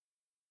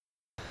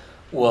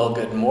Well,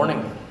 good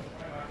morning.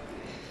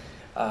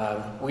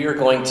 We are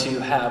going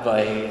to have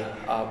a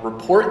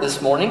report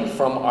this morning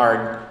from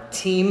our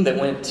team that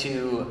went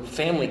to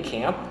family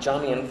camp,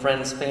 Joni and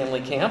Friends Family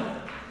Camp.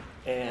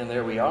 And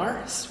there we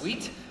are,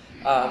 sweet.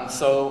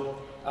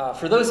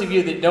 For those of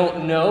you that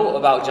don't know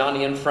about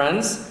Joni and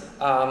Friends,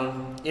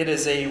 it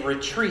is a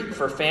retreat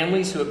for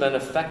families who have been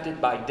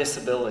affected by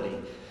disability.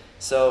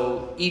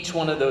 So each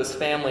one of those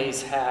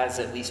families has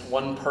at least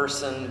one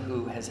person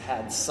who has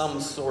had some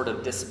sort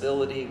of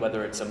disability,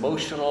 whether it's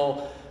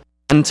emotional,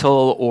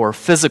 mental, or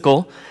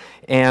physical.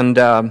 And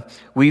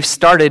we've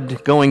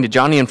started going to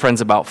Joni and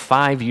Friends about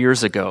 5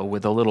 years ago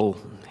with a little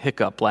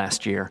hiccup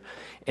last year.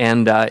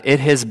 And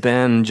it has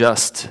been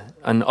just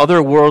an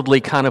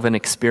otherworldly kind of an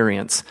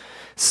experience.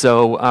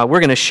 So we're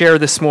going to share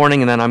this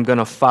morning, and then I'm going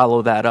to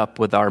follow that up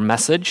with our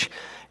message.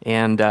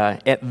 And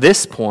at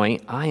this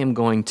point, I am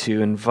going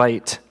to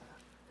invite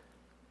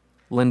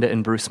Linda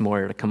and Bruce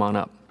Moyer to come on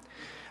up.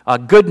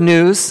 Good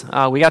news,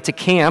 we got to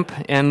camp,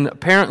 and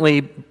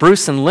apparently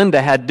Bruce and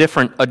Linda had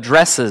different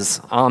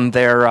addresses on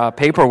their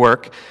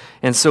paperwork,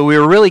 and so we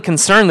were really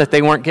concerned that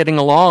they weren't getting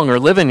along or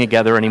living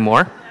together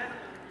anymore.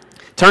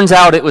 Turns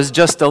out it was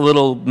just a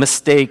little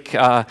mistake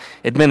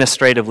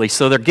administratively,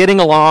 so they're getting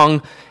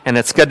along, and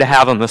it's good to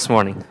have them this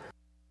morning.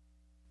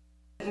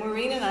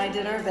 Maureen and I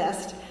did our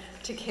best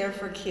to care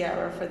for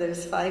Kiara for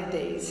those 5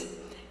 days.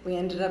 We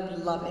ended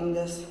up loving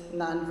this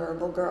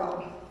nonverbal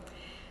girl.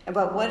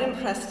 But what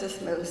impressed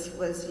us most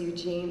was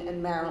Eugene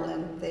and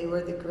Marilyn. They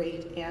were the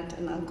great aunt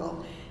and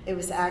uncle. It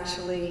was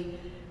actually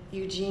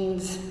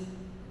Eugene's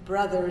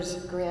brother's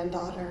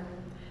granddaughter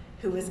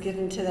who was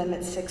given to them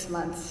at 6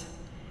 months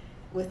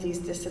with these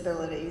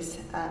disabilities.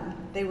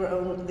 They were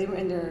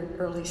in their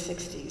early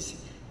 60s,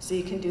 so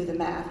you can do the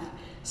math.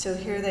 So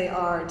here they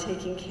are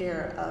taking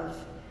care of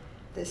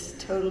this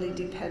totally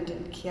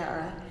dependent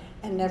Kiara,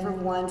 and never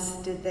once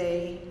did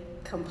they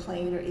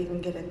complain or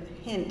even get a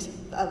hint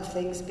of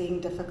things being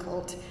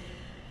difficult.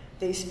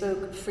 They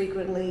spoke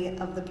frequently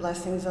of the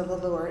blessings of the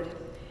Lord.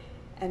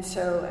 And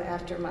so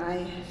after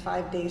my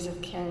 5 days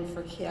of caring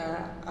for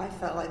Kiara, I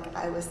felt like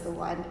I was the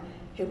one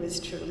who was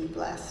truly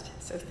blessed.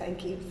 So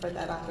thank you for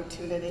that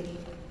opportunity.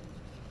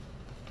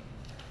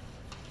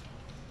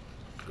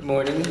 Good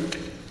morning.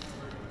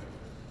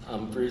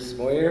 I'm Bruce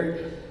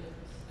Moyer.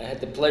 I had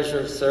the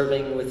pleasure of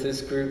serving with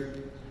this group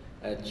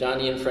at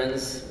Joni and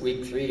Friends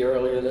Week 3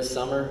 earlier this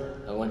summer.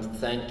 I want to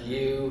thank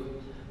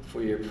you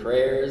for your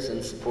prayers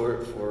and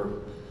support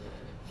for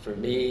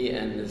me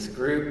and this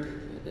group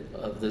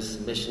of this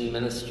mission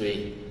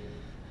ministry.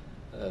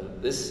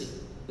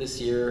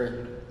 This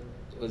year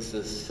was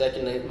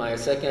my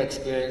second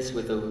experience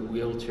with a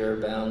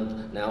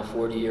wheelchair-bound, now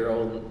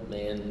 40-year-old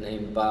man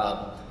named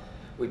Bob.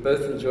 We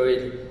both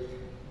enjoyed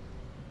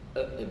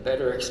a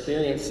better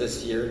experience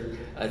this year.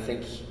 I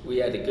think we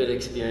had a good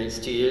experience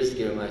 2 years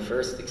ago, my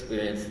first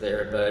experience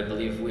there, but I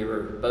believe we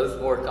were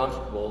both more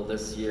comfortable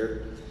this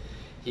year.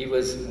 He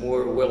was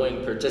more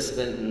willing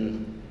participant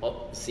in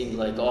seemed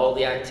like all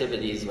the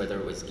activities, whether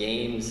it was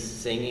games,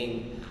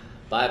 singing,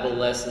 Bible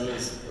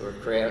lessons, or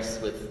crafts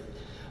with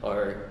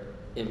our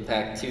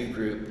Impact 2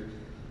 group.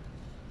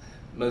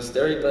 Most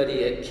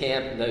everybody at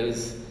camp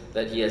knows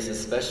that he has a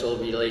special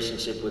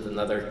relationship with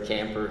another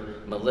camper,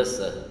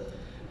 Melissa.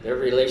 Their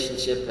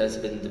relationship has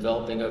been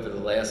developing over the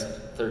last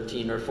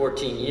 13 or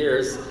 14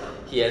 years.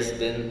 He has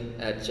been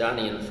at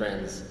Joni and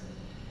Friends.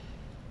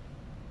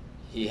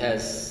 He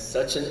has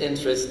such an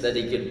interest that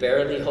he could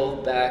barely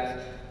hold back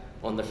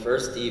on the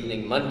first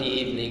evening, Monday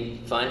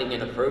evening, finding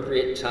an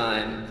appropriate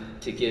time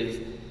to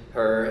give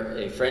her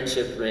a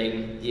friendship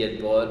ring he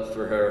had bought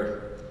for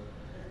her.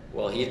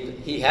 Well,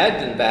 he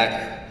had been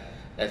back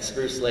at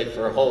Spruce Lake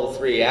for a whole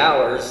 3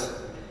 hours.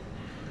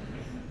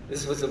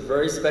 This was a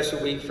very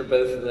special week for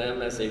both of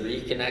them as they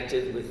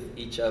reconnected with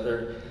each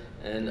other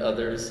and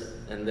others,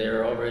 and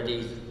they're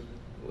already,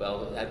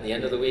 well, at the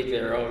end of the week,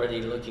 they're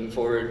already looking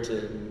forward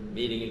to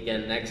meeting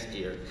again next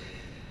year.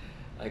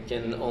 I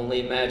can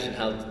only imagine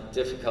how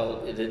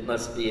difficult it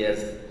must be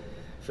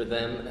for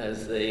them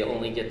as they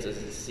only get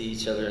to see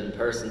each other in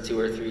person 2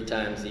 or 3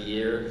 times a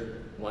year.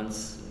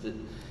 Once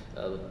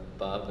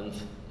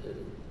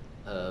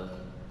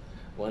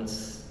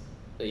once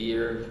a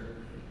year,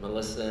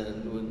 Melissa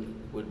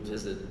would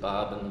visit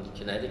Bob in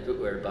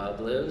Connecticut, where Bob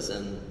lives,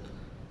 and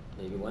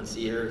maybe once a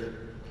year,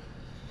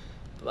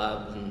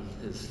 Bob and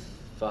his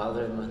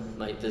father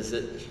might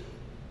visit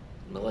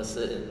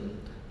Melissa in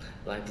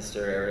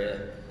Lancaster area.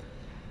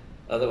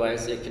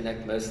 Otherwise, they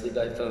connect mostly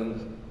by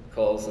phone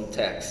calls and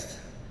text.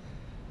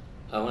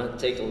 I want to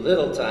take a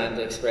little time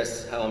to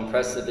express how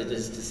impressive it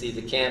is to see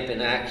the camp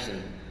in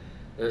action.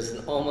 There's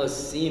an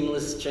almost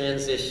seamless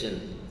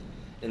transition.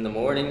 In the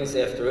mornings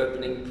after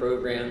opening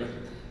program,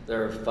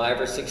 there are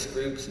 5 or 6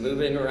 groups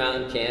moving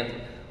around camp,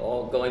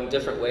 all going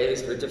different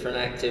ways for different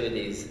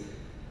activities.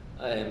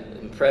 I am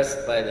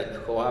impressed by the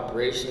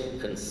cooperation,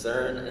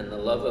 concern, and the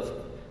love of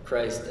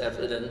Christ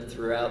evident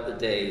throughout the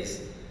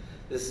days.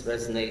 This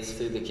resonates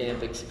through the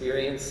camp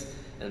experience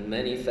and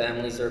many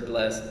families are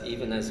blessed,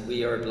 even as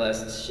we are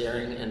blessed,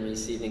 sharing and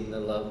receiving the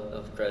love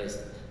of Christ.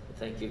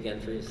 Thank you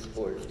again for your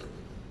support.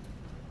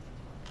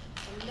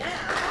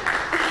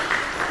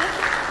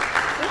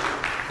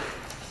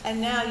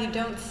 And now you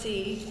don't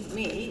see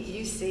me,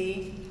 you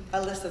see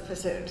Alyssa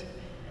Pursuit.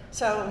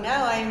 So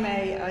now I'm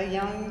a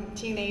young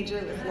teenager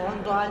with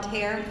long blonde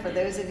hair, for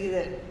those of you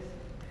that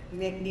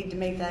need to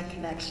make that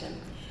connection.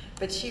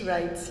 But she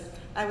writes,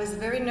 I was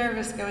very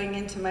nervous going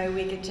into my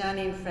week at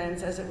Joni and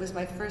Friends, as it was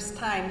my first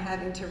time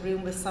having to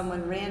room with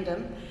someone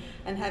random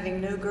and having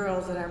no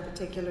girls in our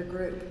particular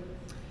group.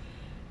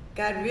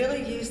 God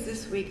really used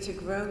this week to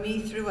grow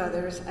me through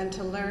others and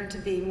to learn to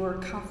be more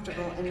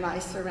comfortable in my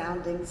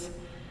surroundings.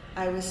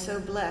 I was so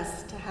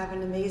blessed to have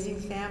an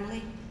amazing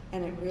family,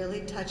 and it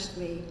really touched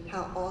me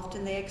how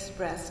often they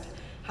expressed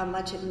how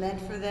much it meant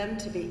for them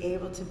to be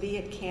able to be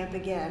at camp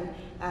again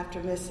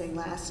after missing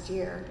last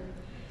year.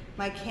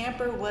 My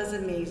camper was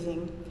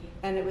amazing,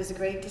 and it was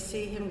great to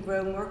see him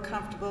grow more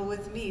comfortable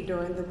with me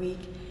during the week,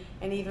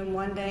 and even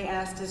one day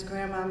asked his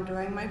grandmom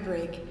during my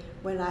break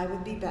when I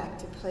would be back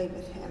to play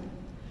with him.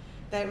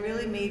 That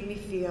really made me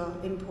feel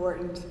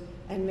important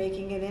and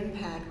making an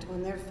impact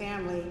on their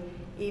family,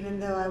 even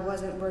though I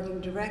wasn't working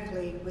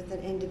directly with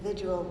an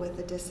individual with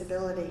a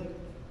disability.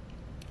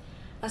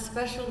 A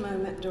special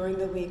moment during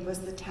the week was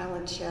the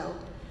talent show,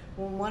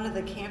 when one of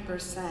the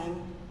campers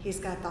sang, "He's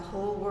got the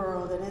whole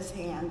world in his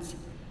hands."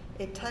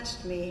 It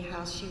touched me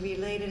how she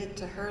related it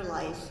to her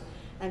life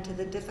and to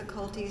the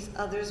difficulties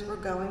others were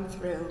going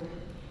through.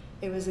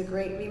 It was a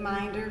great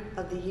reminder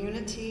of the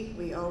unity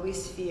we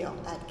always feel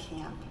at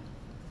camp.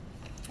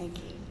 Thank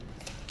you.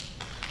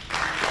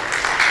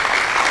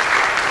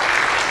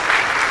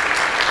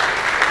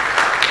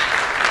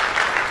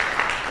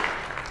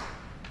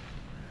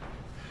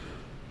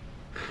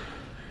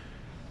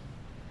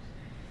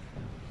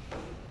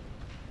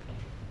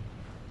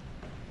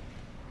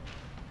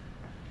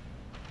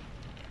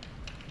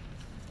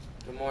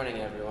 Good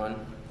morning, everyone.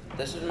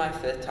 This is my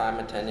 5th time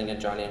attending a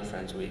Joni and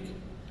Friends week.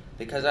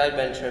 Because I had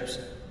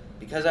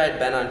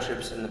been on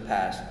trips in the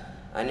past,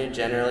 I knew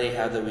generally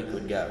how the week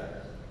would go.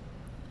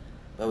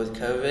 But with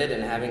COVID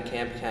and having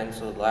camp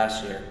canceled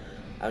last year,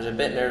 I was a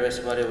bit nervous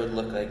what it would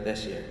look like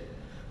this year.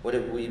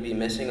 Would we be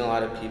missing a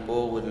lot of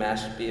people? Would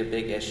masks be a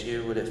big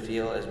issue? Would it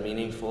feel as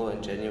meaningful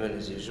and genuine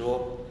as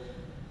usual?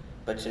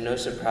 But to no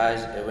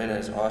surprise, it went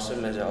as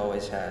awesome as it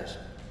always has.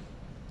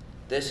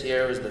 This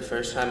year was the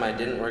first time I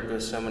didn't work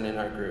with someone in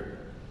our group.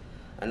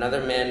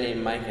 Another man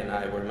named Mike and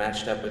I were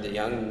matched up with a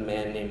young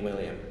man named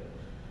William.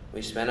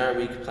 We spent our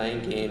week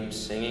playing games,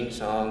 singing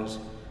songs,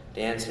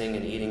 dancing,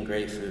 and eating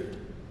great food.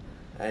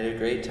 I had a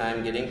great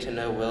time getting to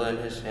know Will and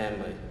his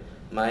family,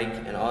 Mike,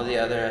 and all the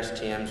other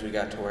STMs we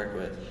got to work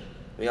with.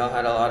 We all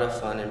had a lot of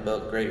fun and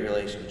built great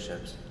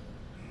relationships.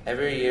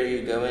 Every year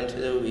you go into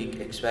the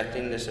week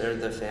expecting to serve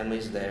the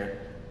families there,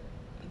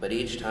 but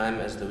each time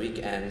as the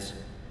week ends,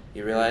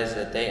 you realize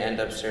that they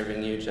end up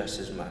serving you just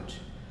as much.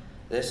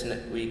 This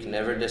week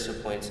never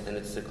disappoints, and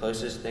it's the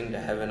closest thing to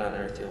heaven on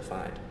earth you'll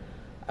find.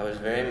 I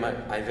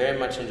very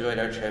much enjoyed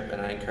our trip,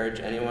 and I encourage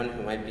anyone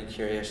who might be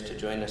curious to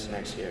join us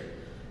next year.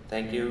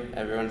 Thank you,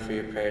 everyone, for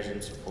your prayers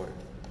and support.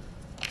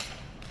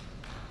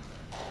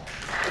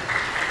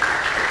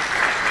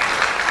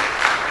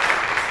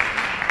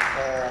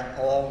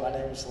 Hello, my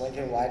name is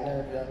Lincoln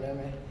Widener, if you don't know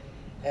me.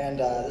 And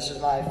this is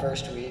my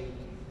first week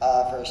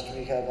of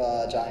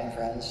Joni and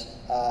Friends.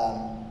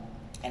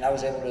 And I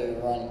was able to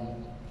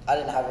run, I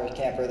didn't have a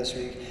camper this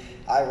week.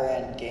 I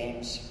ran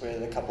games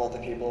with a couple other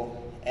people,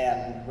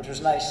 and which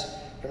was nice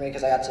for me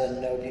because I got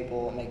to know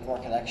people and make more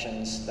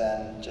connections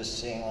than just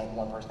seeing like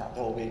one person out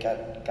the whole week. I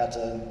got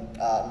to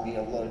meet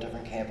a load of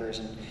different campers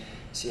and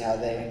see how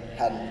they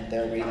had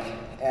their week.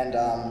 And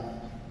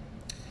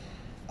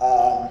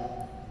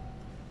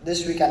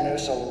this week I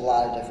noticed a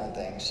lot of different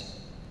things.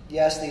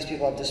 Yes, these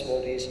people have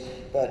disabilities,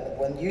 but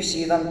when you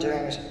see them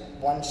doing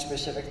one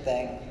specific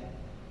thing,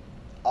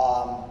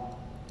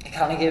 it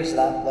kind of gives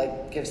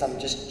them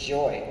just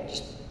joy,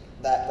 just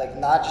that, like,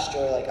 not just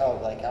joy like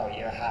oh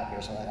you're happy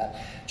or something like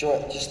that.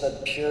 Joy, just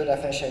the pure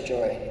definition of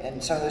joy.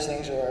 And some of those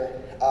things were,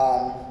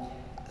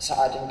 so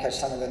I didn't catch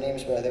some of their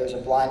names, but there was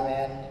a blind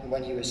man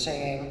when he was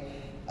singing.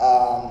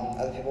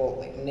 Other people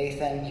like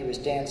Nathan, he was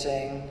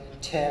dancing.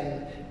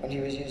 Tim, when he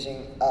was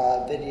using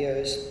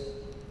videos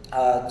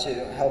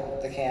to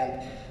help the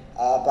camp.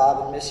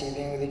 Bob and Missy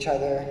being with each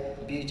other.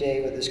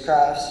 BJ with his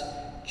crafts.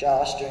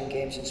 Josh doing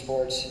games and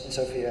sports, and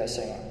Sophia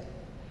singing.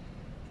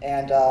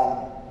 And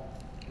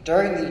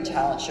during the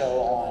talent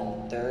show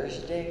on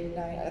Thursday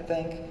night, I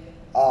think,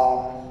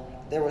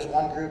 there was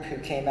one group who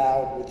came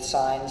out with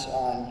signs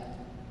on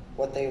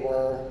what they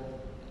were,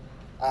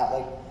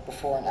 like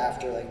before and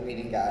after like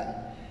meeting God.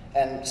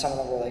 And some of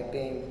them were like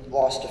being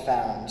lost to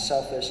found,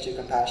 selfish to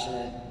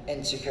compassionate,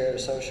 insecure to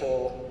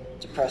social,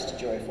 depressed to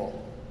joyful.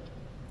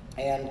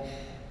 And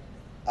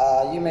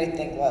you may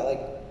think, well,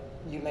 like,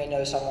 you may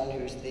know someone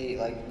who's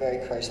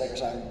very Christ-like or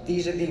something.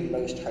 These are the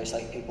most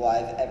Christ-like people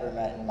I've ever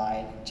met in my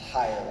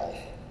entire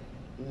life.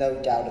 No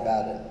doubt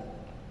about it.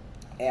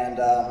 And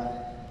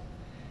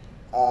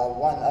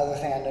One other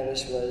thing I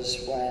noticed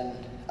was when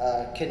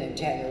a kid named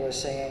Daniel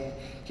was singing,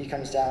 he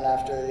comes down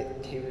after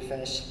he would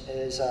finish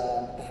his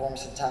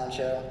performance at the talent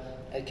show.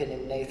 A kid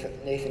named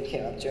Nathan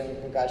came up to him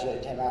and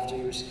congratulated him after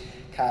he was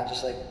kind of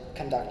just like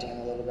conducting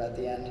him a little bit at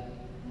the end.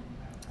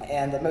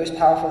 And the most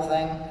powerful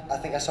thing I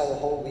think I saw the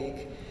whole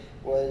week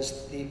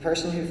was the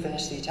person who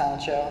finished the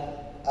talent show,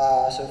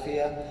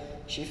 Sophia.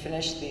 She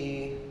finished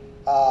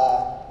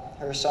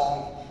her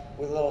song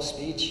with a little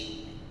speech,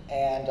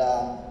 and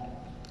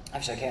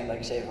actually I can't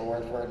like say it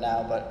word for word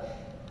now, but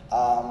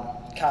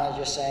kind of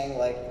just saying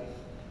like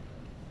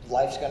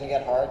life's going to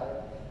get hard,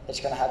 it's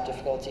going to have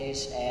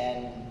difficulties,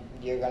 and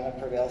you're going to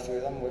prevail through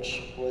them,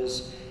 which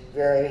was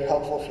very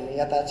helpful for me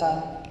at that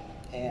time.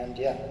 And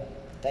yeah,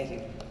 thank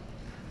you.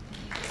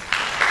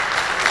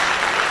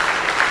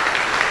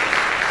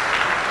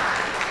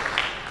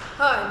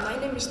 Hi, my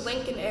name is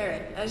Lincoln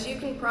Ehret. As you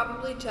can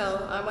probably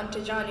tell, I went to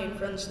Joni and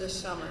Friends this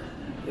summer.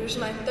 It was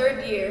my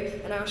 3rd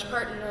year, and I was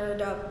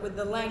partnered up with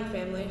the Lang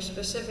family,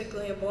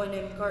 specifically a boy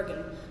named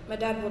Cargan. My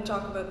dad will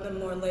talk about them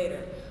more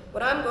later.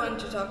 What I'm going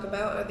to talk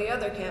about are the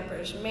other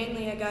campers,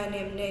 mainly a guy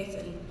named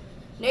Nathan.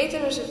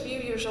 Nathan is a few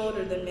years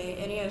older than me,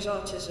 and he has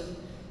autism.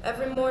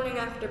 Every morning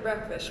after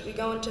breakfast, we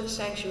go into the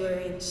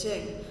sanctuary and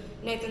sing.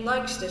 Nathan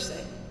likes to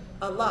sing,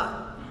 a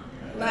lot,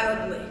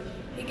 loudly.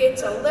 He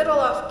gets a little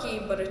off key,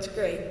 but it's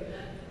great.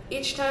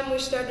 Each time we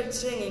started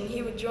singing,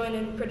 he would join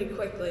in pretty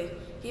quickly.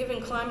 He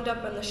even climbed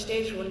up on the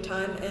stage one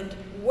time and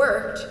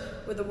worked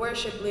with the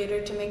worship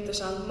leader to make the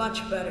song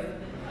much better.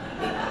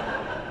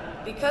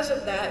 Because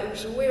of that, it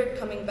was weird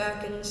coming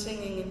back and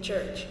singing in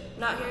church.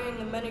 Not hearing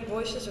the many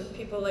voices of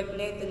people like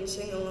Nathan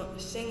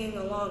singing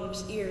along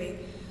was eerie.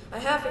 I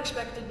half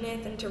expected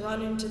Nathan to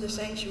run into the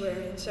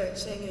sanctuary and start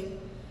singing.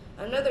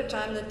 Another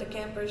time that the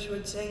campers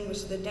would sing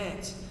was the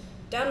dance.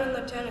 Down on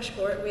the tennis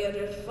court, we had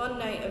a fun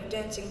night of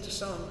dancing to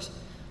songs.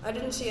 I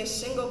didn't see a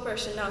single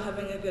person not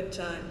having a good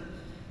time.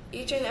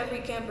 Each and every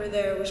camper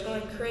there was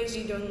going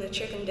crazy doing the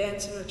chicken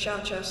dance and the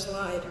cha-cha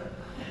slide.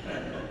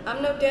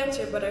 I'm no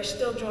dancer, but I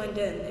still joined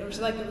in. It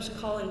was like it was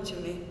calling to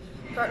me.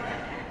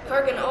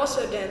 Cargan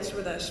also danced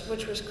with us,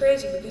 which was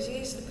crazy because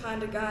he's the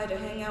kind of guy to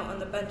hang out on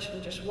the bench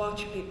and just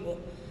watch people.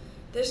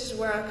 This is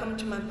where I come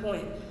to my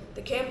point.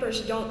 The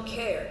campers don't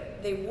care.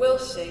 They will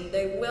sing,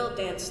 they will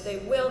dance, they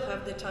will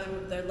have the time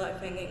of their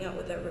life hanging out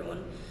with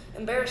everyone.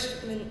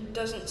 Embarrassment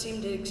doesn't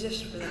seem to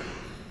exist for them.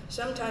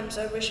 Sometimes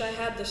I wish I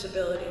had this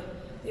ability.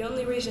 The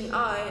only reason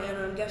I, and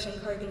I'm guessing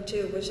Cargan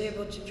too, was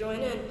able to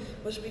join in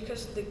was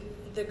because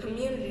the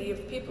community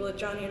of people at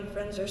Joni and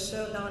Friends are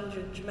so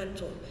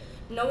non-judgmental.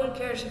 No one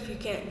cares if you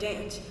can't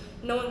dance.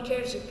 No one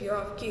cares if you're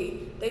off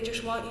key. They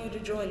just want you to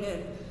join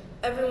in.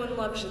 Everyone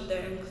loves it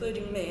there,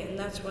 including me, and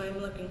that's why I'm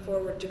looking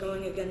forward to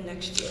going again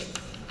next year.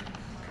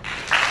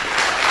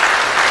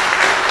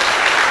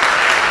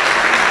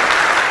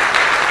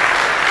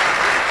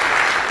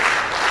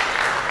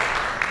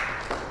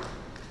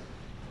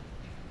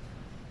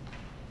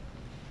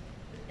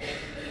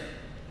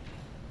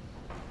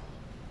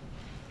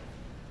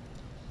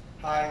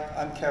 Hi,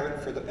 I'm Kevin,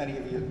 for any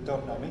of you who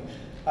don't know me.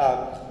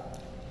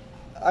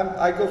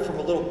 I go from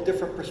a little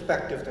different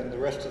perspective than the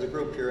rest of the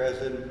group here,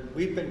 as in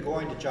we've been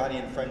going to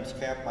Joni and Friends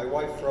Camp, my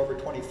wife for over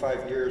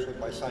 25 years with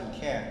my son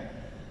Ken,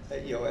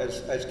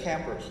 as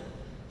campers.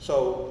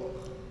 So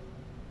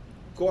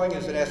going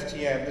as an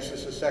STM, this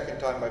is the second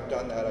time I've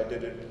done that. I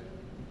did it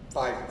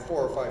 4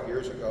 or 5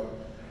 years ago.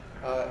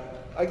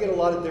 I get a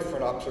lot of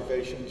different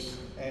observations,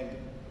 and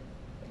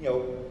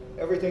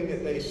everything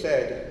that they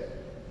said,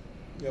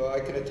 I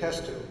can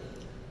attest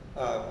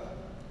to.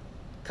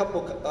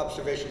 Couple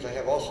observations I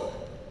have also.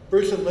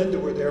 Bruce and Linda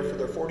were there for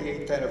their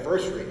 48th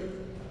anniversary.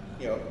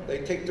 They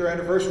take their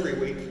anniversary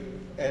week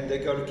and they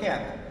go to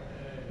camp.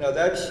 Now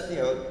that's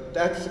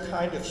the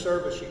kind of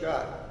service you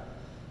got.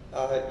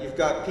 You've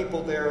got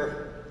people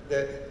there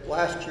that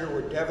last year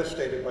were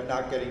devastated by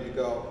not getting to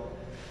go.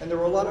 And there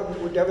were a lot of them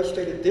who were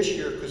devastated this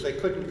year because they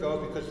couldn't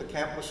go because the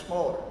camp was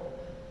smaller.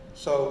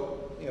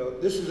 So,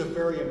 this is a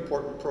very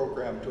important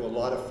program to a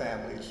lot of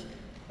families.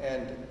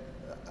 And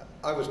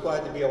I was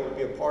glad to be able to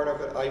be a part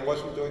of it. I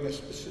wasn't doing a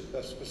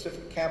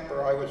specific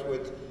camper. I was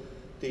with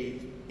the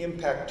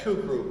Impact 2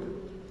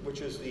 group,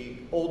 which is the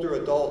older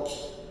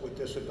adults with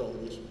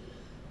disabilities,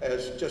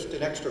 as just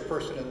an extra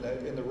person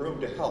in the room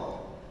to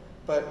help.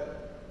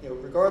 But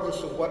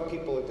regardless of what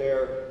people are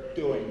there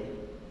doing,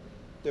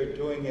 they're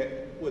doing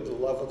it with the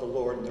love of the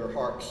Lord in their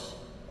hearts.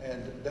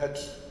 And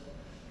that's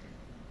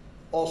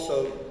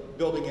also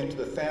building into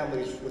the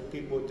families with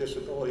people with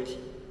disabilities,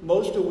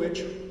 most of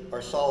which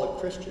are solid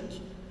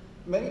Christians.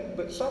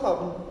 But some of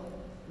them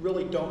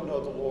really don't know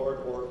the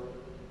Lord or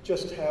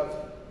just have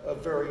a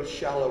very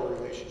shallow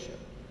relationship.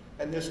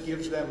 And this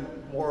gives them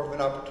more of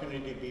an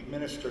opportunity to be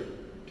ministered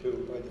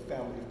to by the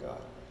family of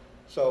God.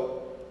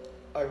 So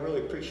I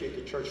really appreciate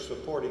the church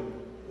supporting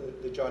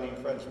the Joni and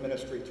Friends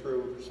ministry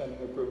through sending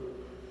a group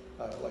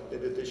like they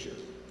did this year.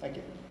 Thank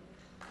you.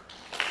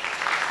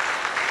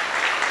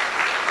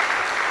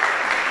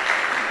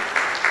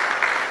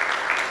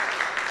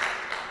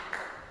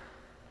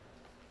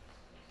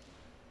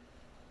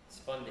 It's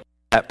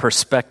that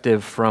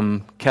perspective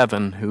from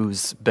Kevin,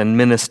 who's been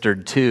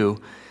ministered to.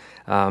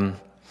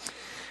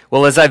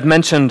 Well, as I've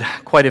mentioned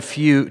quite a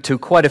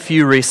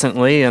few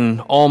recently in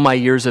all my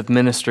years of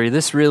ministry,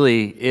 this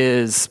really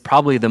is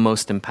probably the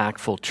most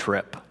impactful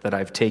trip that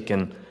I've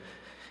taken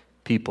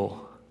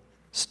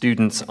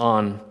students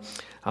on.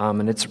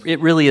 And it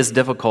really is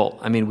difficult.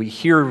 I mean, we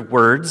hear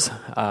words,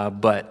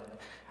 but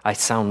I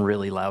sound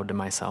really loud to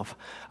myself.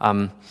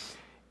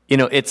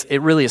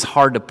 It really is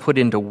hard to put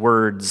into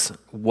words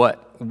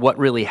what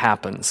really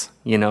happens.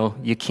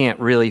 You can't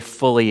really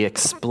fully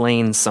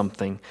explain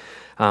something.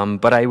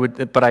 But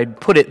I'd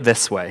put it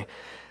this way.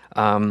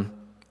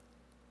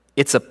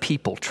 It's a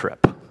people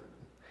trip.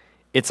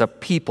 It's a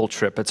people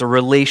trip. It's a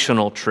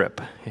relational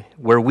trip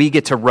where we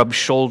get to rub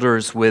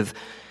shoulders with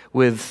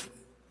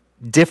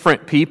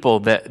different people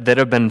that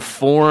have been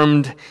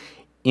formed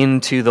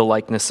into the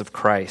likeness of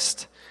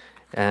Christ.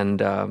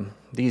 And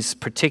these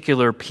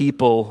particular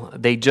people,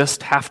 they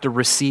just have to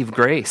receive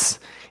grace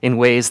in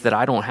ways that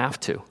I don't have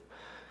to.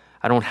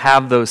 I don't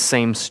have those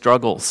same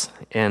struggles.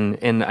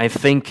 And I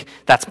think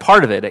that's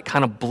part of it. It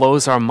kind of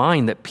blows our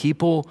mind that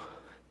people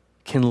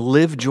can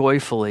live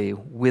joyfully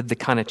with the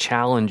kind of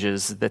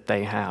challenges that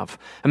they have.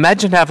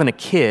 Imagine having a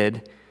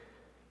kid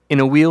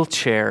in a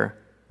wheelchair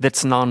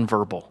that's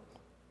nonverbal.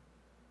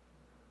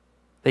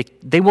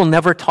 They will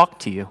never talk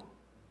to you.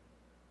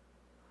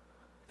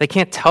 They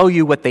can't tell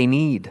you what they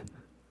need,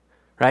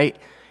 right?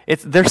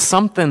 There's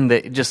something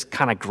that just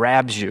kind of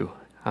grabs you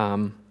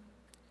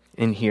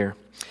in here.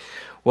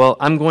 Well,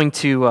 I'm going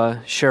to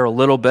share a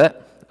little bit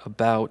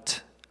about,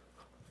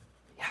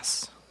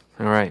 yes,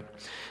 all right.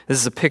 This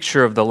is a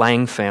picture of the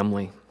Lang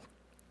family.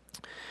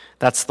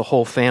 That's the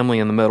whole family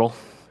in the middle,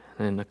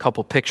 and a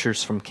couple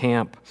pictures from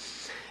camp.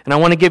 And I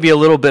want to give you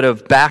a little bit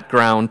of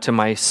background to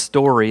my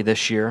story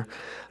this year.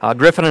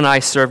 Griffin and I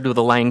served with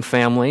the Lang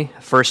family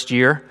first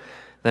year,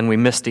 then we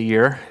missed a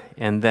year,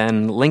 and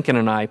then Lincoln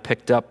and I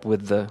picked up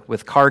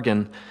with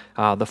Cargan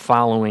the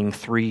following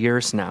 3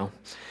 years now.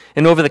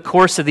 And over the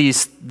course of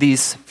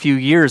these few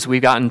years,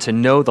 we've gotten to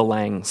know the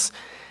Langs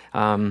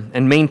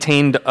and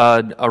maintained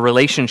a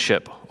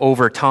relationship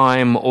over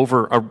time,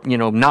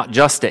 not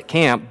just at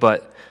camp,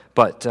 but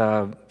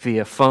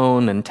via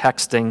phone and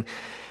texting.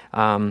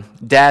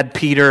 Dad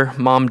Peter,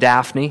 Mom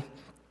Daphne,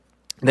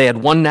 they had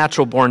one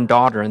natural-born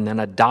daughter and then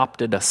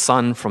adopted a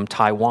son from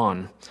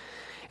Taiwan.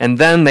 And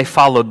then they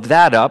followed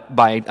that up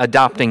by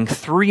adopting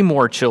 3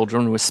 more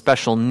children with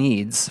special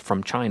needs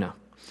from China.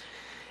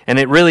 And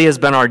it really has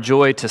been our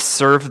joy to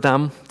serve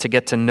them, to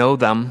get to know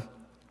them.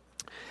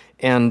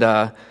 And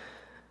about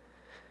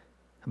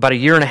a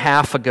year and a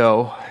half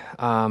ago,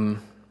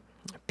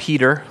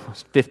 Peter,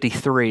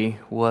 53,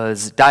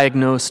 was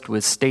diagnosed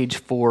with stage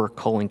 4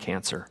 colon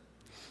cancer,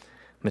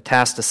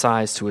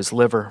 metastasized to his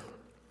liver.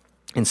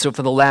 And so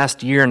for the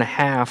last year and a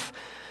half,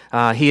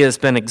 he has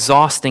been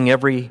exhausting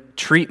every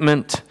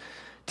treatment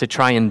to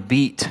try and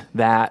beat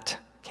that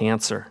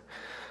cancer.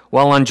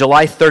 Well, on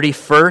July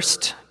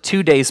 31st,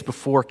 2 days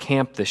before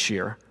camp this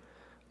year,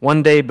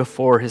 one day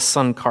before his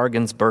son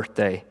Cargan's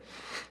birthday,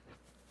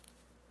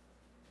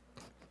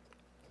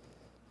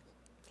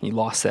 he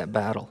lost that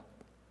battle,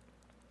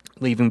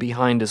 leaving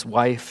behind his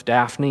wife,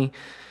 Daphne,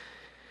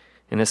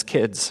 and his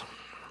kids.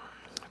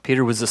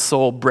 Peter was the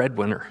sole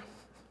breadwinner.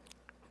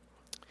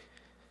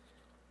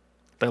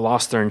 They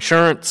lost their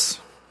insurance.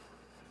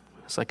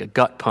 It's like a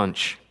gut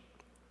punch.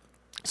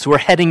 So we're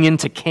heading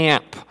into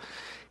camp,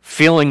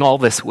 feeling all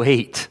this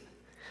weight,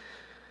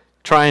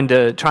 trying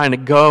to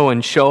go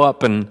and show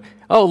up and,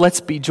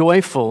 let's be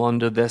joyful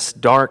under this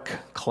dark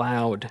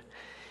cloud.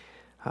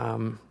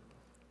 But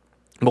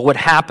what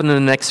happened in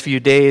the next few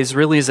days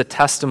really is a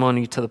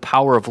testimony to the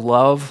power of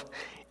love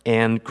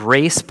and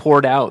grace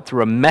poured out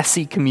through a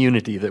messy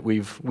community that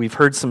we've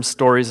heard some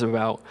stories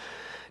about,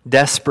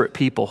 desperate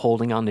people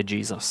holding on to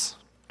Jesus.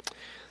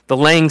 The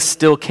Langs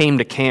still came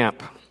to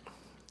camp,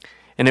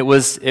 and it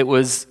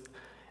was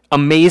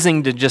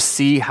amazing to just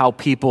see how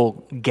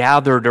people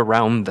gathered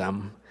around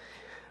them.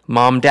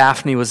 Mom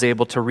Daphne was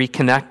able to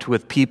reconnect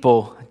with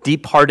people,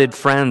 deep-hearted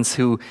friends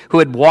who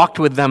had walked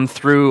with them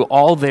through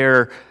all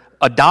their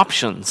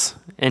adoptions,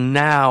 and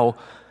now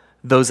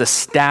those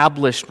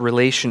established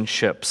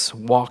relationships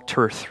walked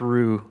her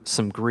through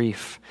some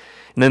grief.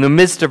 And in the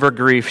midst of her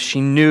grief, she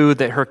knew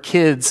that her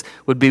kids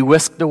would be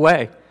whisked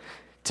away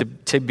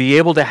to be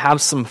able to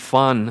have some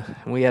fun.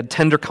 We had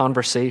tender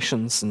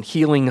conversations and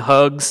healing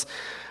hugs.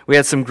 We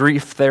had some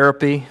grief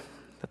therapy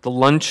at the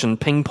lunch and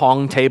ping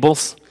pong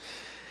tables.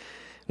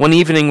 One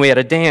evening we had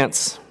a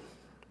dance.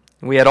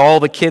 We had all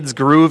the kids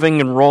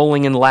grooving and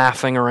rolling and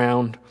laughing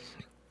around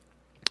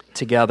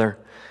together,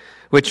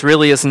 which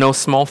really is no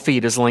small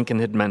feat, as Lincoln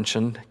had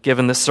mentioned,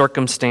 given the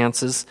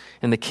circumstances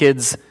and the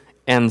kids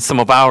and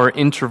some of our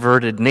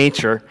introverted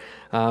nature.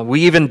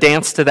 We even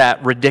danced to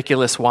that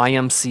ridiculous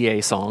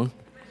YMCA song,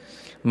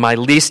 my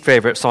least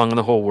favorite song in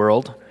the whole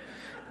world.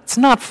 It's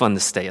not fun to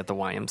stay at the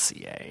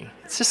YMCA.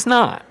 It's just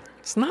not.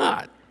 It's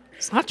not.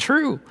 It's not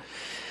true.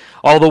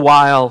 All the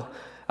while,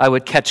 I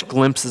would catch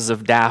glimpses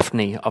of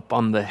Daphne up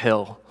on the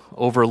hill,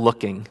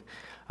 overlooking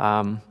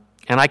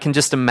And I can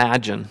just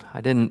imagine.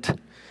 I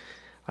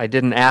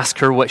didn't ask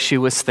her what she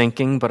was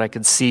thinking, but I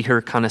could see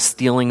her kind of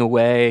stealing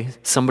away.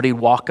 Somebody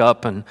walk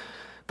up and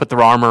put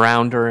their arm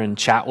around her and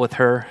chat with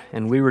her,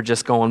 and we were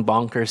just going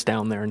bonkers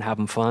down there and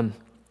having fun.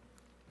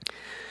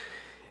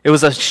 It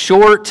was a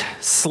short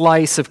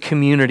slice of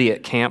community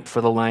at camp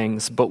for the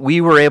Langs, but we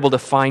were able to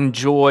find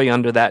joy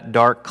under that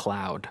dark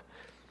cloud.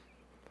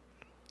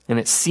 And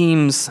it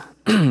seems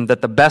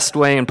that the best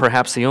way, and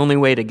perhaps the only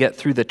way, to get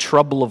through the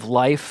trouble of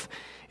life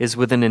is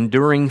with an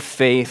enduring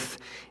faith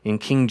in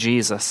King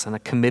Jesus and a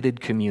committed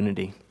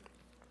community.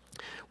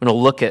 I'm going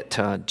to look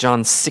at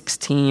John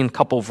 16, a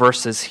couple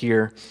verses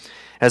here,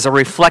 as I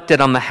reflected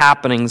on the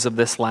happenings of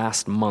this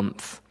last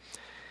month.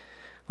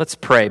 Let's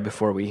pray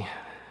before we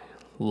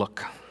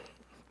look.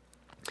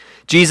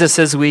 Jesus,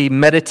 as we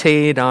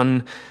meditate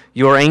on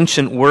your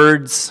ancient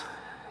words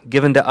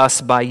given to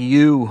us by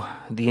you,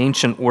 the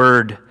ancient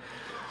word,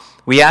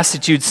 we ask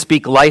that you'd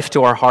speak life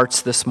to our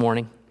hearts this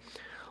morning.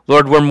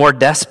 Lord, we're more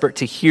desperate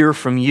to hear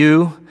from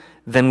you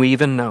than we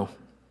even know.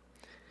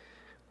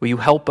 Will you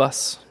help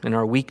us in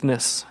our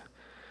weakness?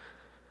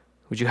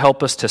 Would you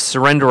help us to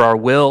surrender our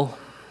will,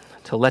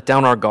 to let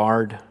down our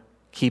guard,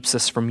 keeps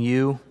us from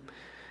you,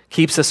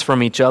 keeps us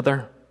from each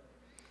other?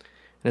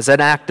 And as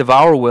that act of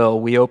our will,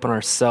 we open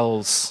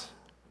ourselves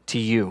to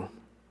you.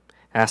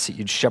 Ask that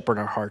you'd shepherd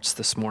our hearts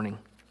this morning.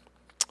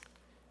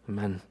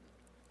 Amen.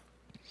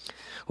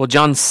 Well,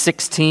 John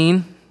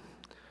 16,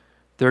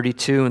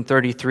 32 and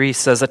 33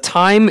 says, "A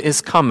time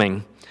is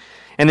coming,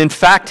 and in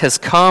fact has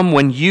come,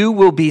 when you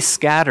will be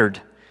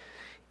scattered,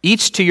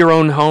 each to your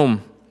own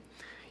home.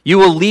 You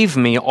will leave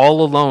me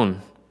all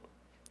alone.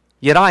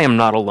 Yet I am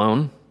not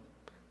alone,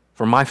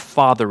 for my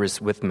Father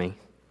is with me.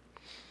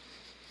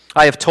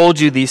 I have told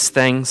you these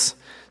things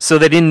so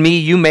that in me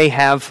you may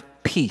have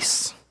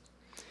peace.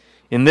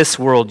 In this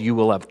world you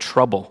will have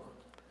trouble,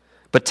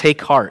 but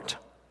take heart.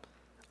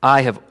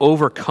 I have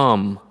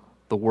overcome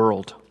the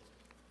world."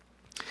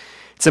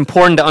 It's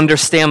important to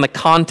understand the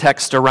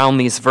context around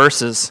these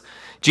verses.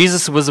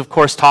 Jesus was, of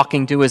course,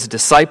 talking to his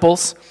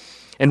disciples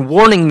and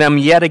warning them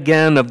yet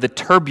again of the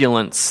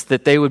turbulence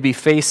that they would be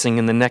facing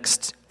in the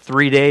next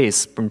 3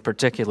 days in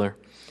particular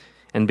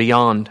and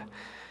beyond.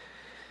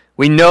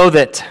 We know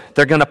that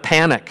they're going to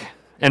panic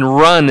and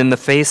run in the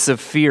face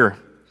of fear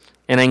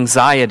and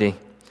anxiety.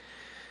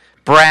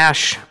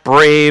 Brash,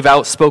 brave,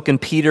 outspoken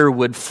Peter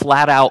would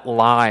flat out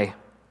lie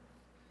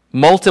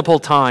multiple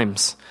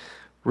times,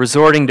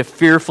 resorting to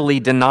fearfully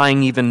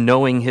denying even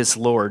knowing his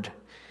Lord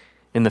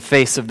in the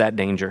face of that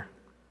danger.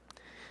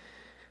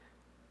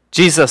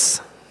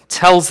 Jesus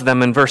tells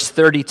them in verse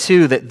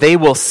 32 that they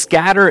will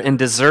scatter and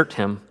desert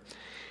him,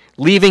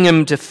 leaving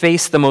him to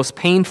face the most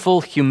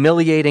painful,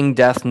 humiliating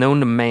death known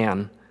to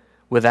man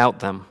without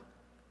them,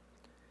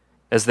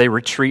 as they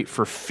retreat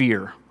for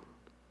fear,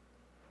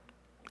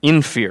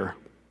 in fear,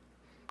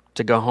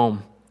 to go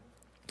home.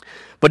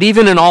 But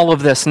even in all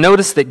of this,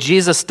 notice that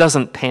Jesus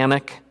doesn't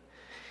panic.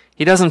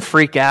 He doesn't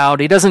freak out.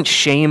 He doesn't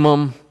shame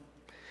them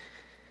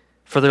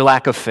for their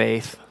lack of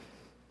faith.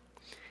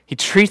 He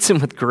treats them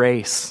with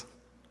grace.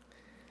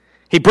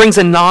 He brings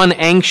a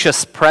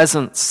non-anxious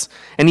presence,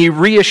 and he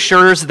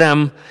reassures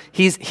them.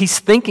 He's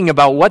thinking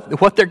about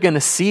what they're going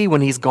to see when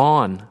he's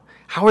gone.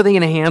 How are they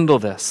going to handle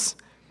this?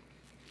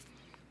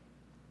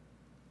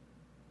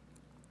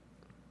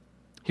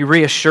 He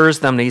reassures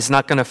them that he's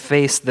not going to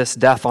face this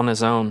death on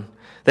his own,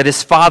 that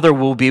his Father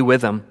will be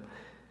with him.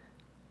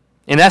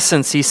 In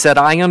essence, he said,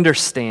 I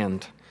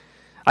understand.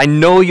 I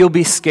know you'll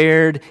be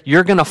scared.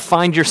 You're going to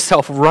find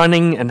yourself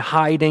running and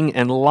hiding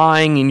and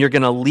lying, and you're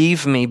going to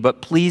leave me,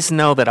 but please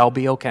know that I'll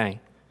be okay.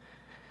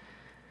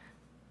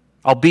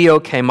 I'll be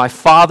okay. My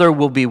Father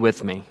will be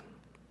with me.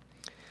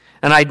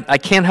 And I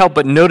can't help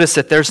but notice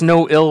that there's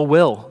no ill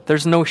will.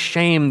 There's no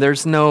shame.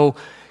 There's no,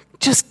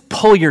 just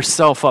pull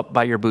yourself up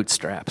by your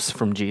bootstraps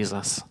from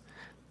Jesus.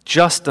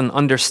 Just an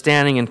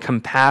understanding and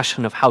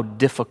compassion of how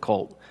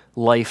difficult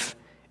life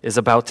is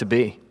about to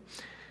be.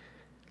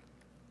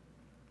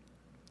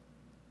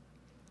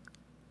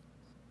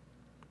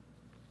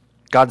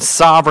 God's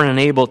sovereign and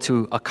able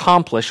to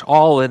accomplish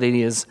all that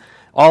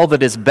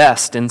is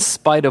best in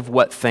spite of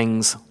what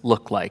things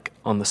look like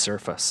on the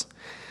surface.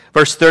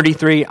 Verse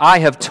 33, I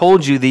have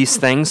told you these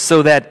things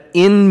so that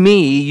in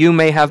me you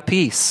may have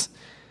peace.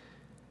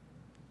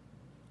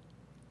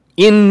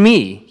 In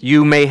me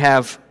you may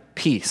have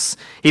peace.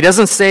 He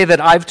doesn't say that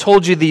I've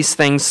told you these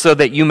things so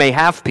that you may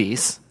have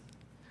peace.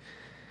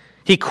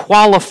 He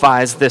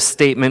qualifies this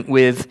statement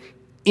with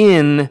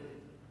in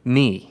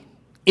me,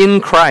 in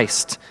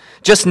Christ.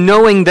 Just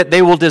knowing that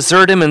they will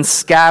desert him and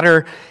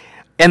scatter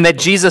and that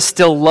Jesus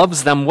still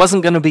loves them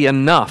wasn't going to be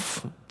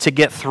enough to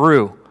get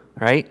through,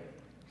 right?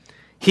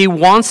 He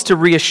wants to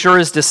reassure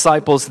his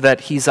disciples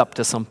that he's up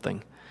to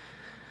something.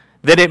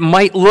 That it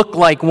might look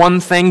like one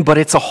thing, but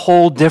it's a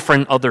whole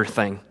different other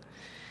thing.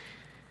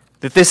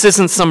 That this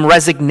isn't some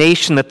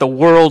resignation that the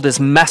world is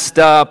messed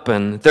up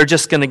and they're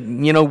just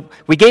going to,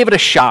 we gave it a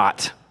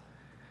shot.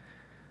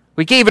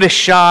 We gave it a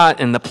shot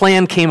and the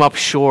plan came up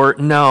short.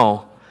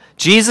 No.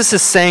 Jesus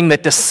is saying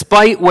that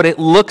despite what it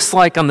looks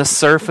like on the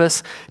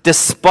surface,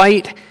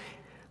 despite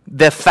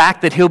the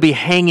fact that he'll be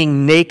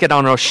hanging naked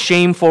on a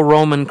shameful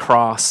Roman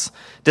cross,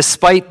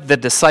 despite the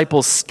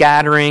disciples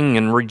scattering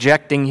and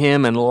rejecting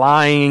him and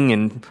lying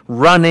and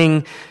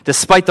running,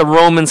 despite the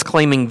Romans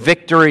claiming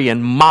victory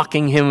and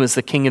mocking him as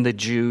the King of the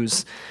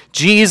Jews,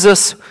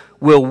 Jesus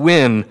will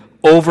win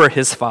over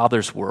his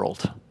Father's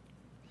world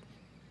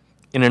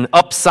in an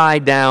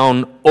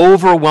upside-down,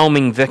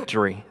 overwhelming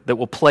victory that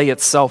will play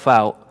itself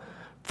out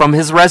from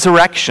his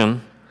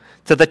resurrection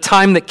to the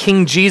time that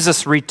King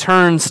Jesus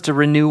returns to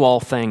renew all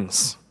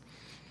things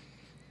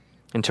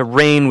and to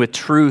reign with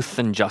truth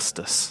and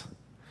justice.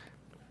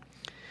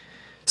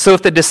 So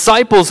if the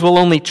disciples will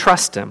only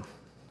trust him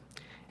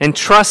and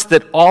trust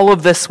that all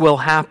of this will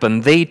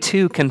happen, they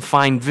too can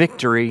find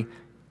victory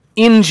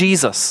in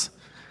Jesus.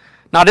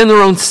 Not in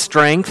their own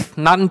strength,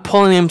 not in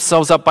pulling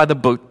themselves up by the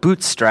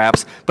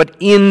bootstraps, but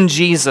in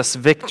Jesus'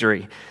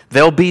 victory.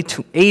 They'll be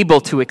able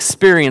to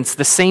experience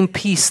the same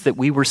peace that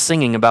we were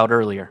singing about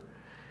earlier.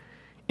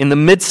 In the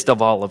midst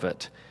of all of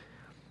it,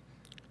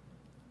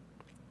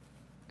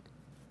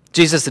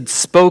 Jesus had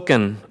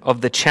spoken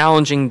of the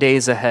challenging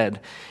days ahead,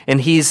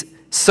 and he's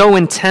so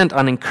intent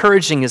on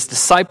encouraging his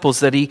disciples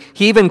that he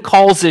even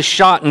calls his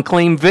shot and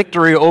claimed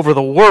victory over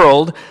the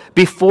world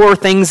before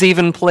things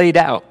even played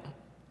out,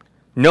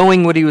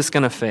 knowing what he was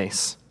going to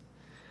face.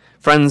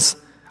 Friends,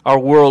 our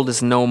world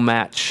is no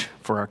match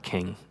for our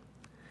King.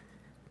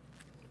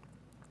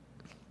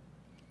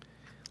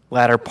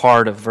 Latter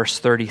part of verse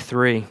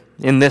 33.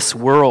 In this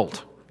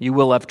world, you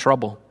will have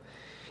trouble.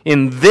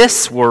 In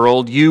this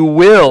world, you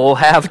will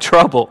have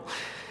trouble.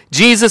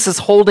 Jesus is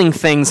holding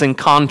things in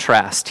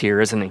contrast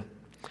here, isn't he?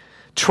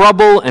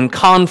 Trouble and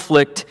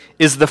conflict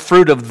is the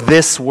fruit of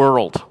this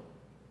world.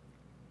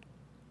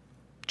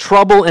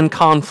 Trouble and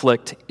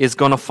conflict is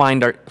going to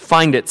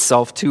find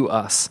itself to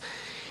us.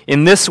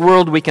 In this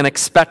world, we can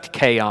expect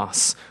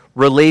chaos,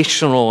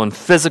 relational and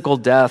physical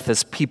death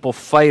as people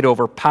fight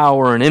over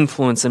power and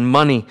influence and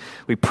money.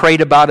 We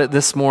prayed about it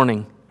this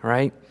morning,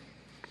 right?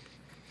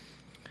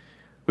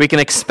 We can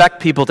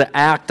expect people to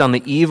act on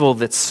the evil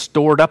that's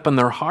stored up in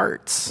their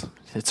hearts.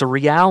 It's a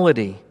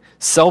reality.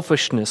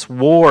 Selfishness,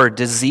 war,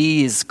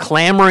 disease,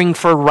 clamoring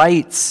for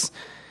rights,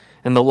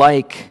 and the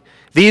like.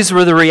 These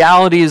were the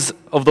realities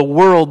of the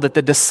world that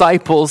the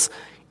disciples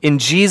in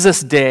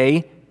Jesus'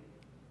 day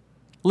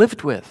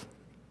lived with.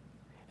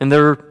 And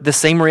they're the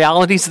same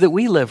realities that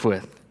we live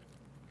with.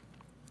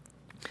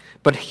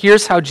 But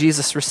here's how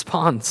Jesus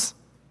responds.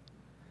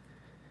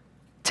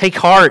 Take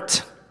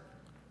heart.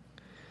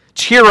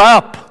 Cheer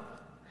up.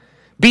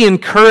 Be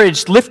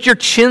encouraged. Lift your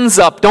chins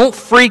up. Don't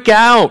freak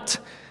out.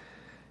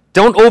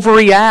 Don't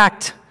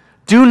overreact.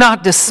 Do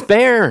not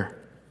despair.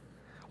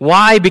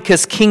 Why?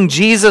 Because King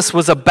Jesus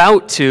was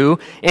about to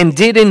and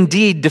did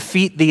indeed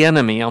defeat the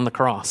enemy on the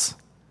cross.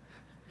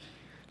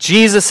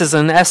 Jesus is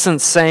in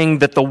essence saying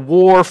that the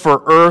war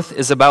for earth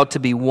is about to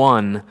be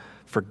won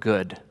for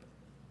good.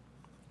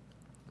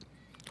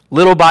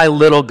 Little by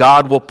little,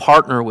 God will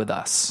partner with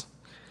us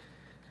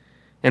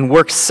and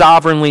work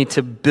sovereignly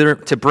to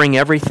bring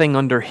everything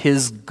under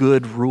his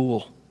good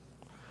rule.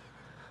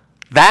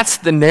 That's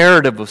the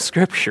narrative of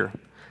Scripture.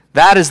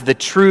 That is the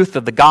truth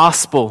of the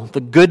gospel, the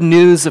good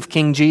news of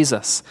King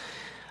Jesus.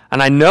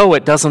 And I know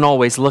it doesn't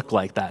always look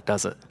like that,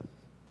 does it?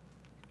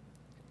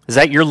 Is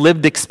that your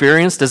lived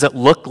experience? Does it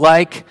look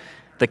like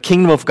the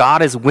kingdom of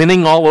God is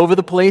winning all over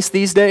the place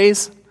these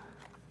days?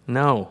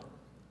 No.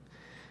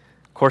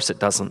 Of course it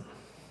doesn't.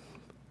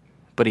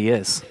 But he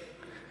is.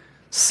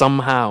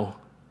 Somehow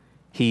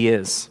he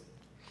is.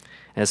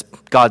 As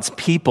God's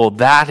people,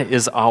 that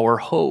is our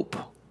hope.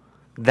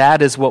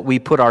 That is what we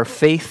put our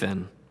faith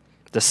in,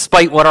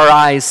 despite what our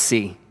eyes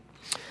see.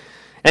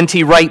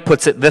 N.T. Wright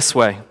puts it this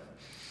way.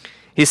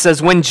 He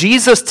says, when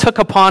Jesus took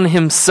upon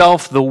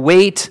himself the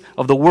weight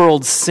of the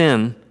world's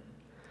sin,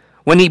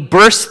 when he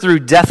burst through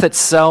death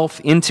itself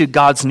into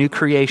God's new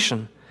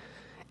creation,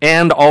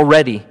 and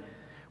already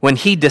when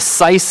he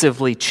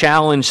decisively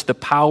challenged the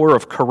power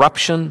of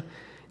corruption,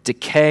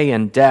 decay,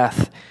 and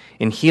death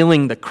in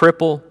healing the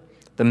cripple,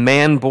 the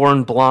man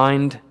born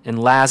blind,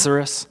 and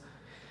Lazarus,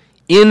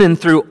 in and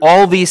through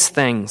all these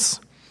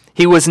things,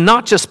 he was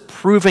not just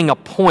proving a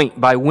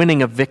point by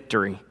winning a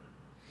victory.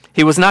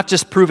 He was not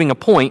just proving a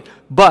point,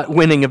 but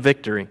winning a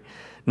victory.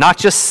 Not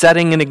just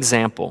setting an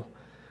example,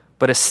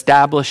 but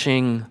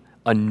establishing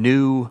a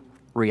new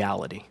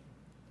reality.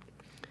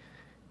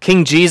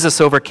 King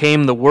Jesus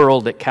overcame the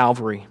world at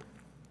Calvary.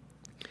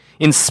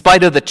 In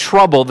spite of the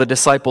trouble the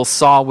disciples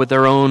saw with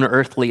their own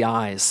earthly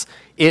eyes,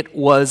 it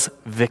was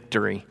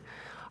victory.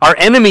 Our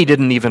enemy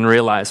didn't even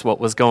realize what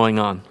was going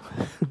on.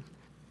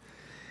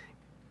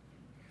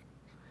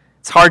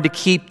 It's hard to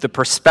keep the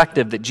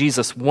perspective that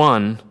Jesus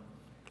won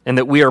and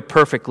that we are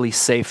perfectly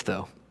safe,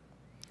 though.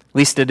 At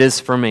least it is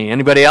for me.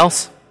 Anybody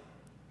else?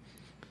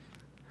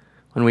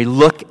 When we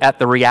look at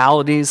the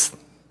realities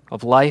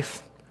of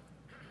life,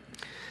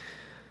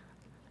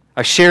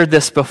 I shared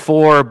this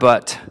before,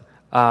 but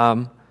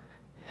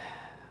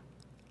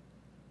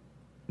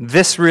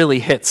this really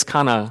hits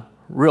kind of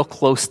real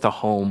close to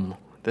home.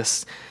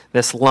 This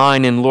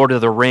line in Lord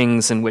of the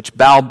Rings in which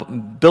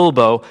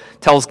Bilbo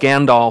tells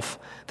Gandalf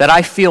that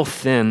I feel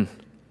thin,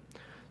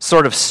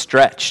 sort of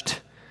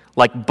stretched,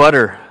 like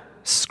butter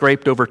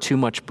scraped over too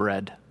much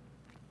bread.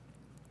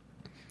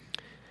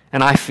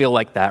 And I feel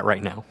like that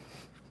right now.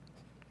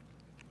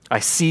 I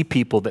see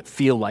people that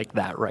feel like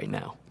that right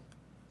now.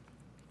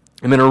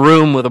 I'm in a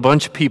room with a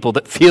bunch of people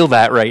that feel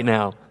that right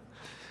now.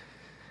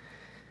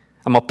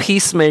 I'm a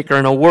peacemaker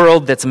in a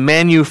world that's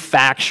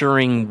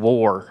manufacturing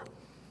war.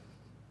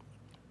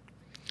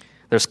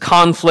 There's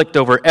conflict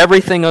over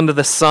everything under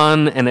the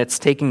sun, and it's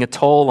taking a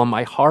toll on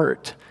my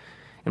heart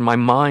and my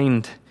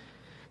mind.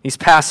 These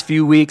past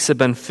few weeks have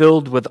been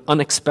filled with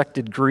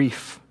unexpected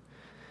grief,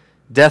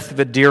 death of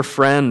a dear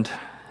friend,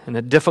 and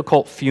a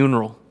difficult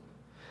funeral,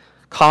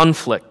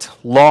 conflict,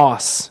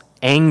 loss,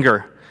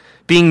 anger,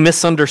 being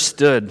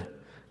misunderstood,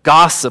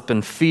 gossip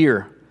and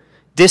fear,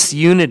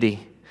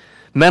 disunity,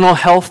 mental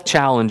health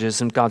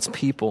challenges in God's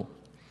people,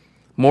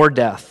 more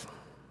death,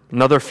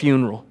 another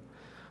funeral,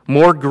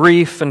 more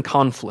grief and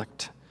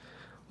conflict,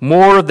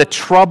 more of the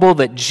trouble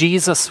that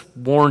Jesus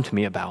warned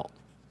me about.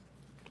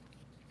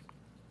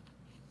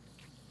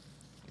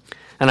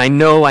 And I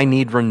know I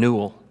need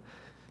renewal.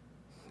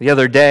 The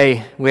other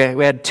day, we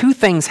had two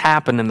things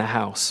happen in the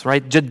house,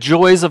 right? The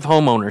joys of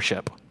home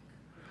ownership.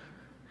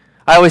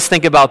 I always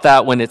think about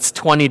that when it's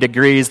 20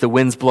 degrees, the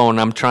wind's blowing,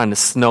 I'm trying to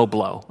snow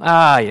blow.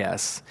 Ah,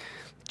 yes.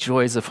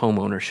 Joys of home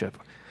ownership.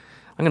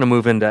 I'm going to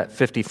move into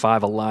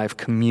 55 Alive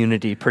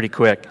community pretty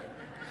quick.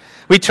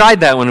 We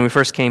tried that when we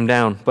first came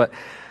down, but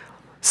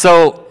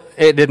so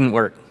it didn't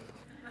work.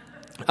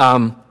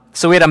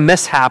 So we had a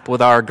mishap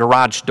with our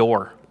garage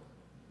door.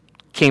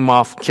 Came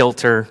off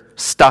kilter,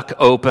 stuck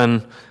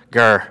open,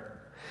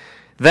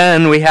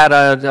 Then we had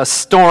a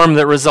storm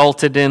that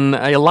resulted in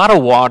a lot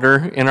of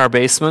water in our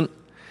basement,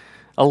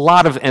 a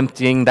lot of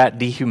emptying that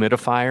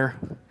dehumidifier.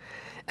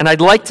 And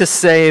I'd like to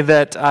say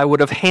that I would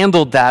have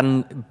handled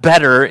that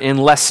better in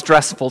less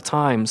stressful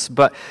times,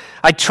 but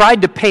I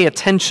tried to pay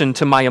attention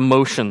to my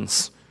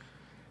emotions.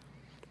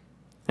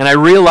 And I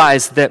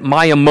realized that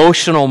my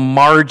emotional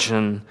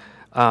margin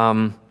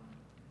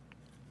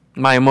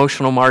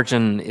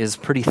is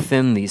pretty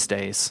thin these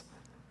days.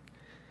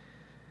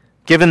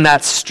 Given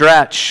that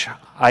stretch,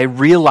 I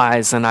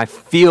realize and I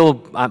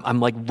feel I'm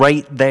like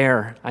right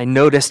there. I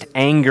noticed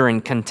anger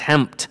and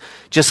contempt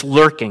just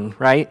lurking,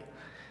 right?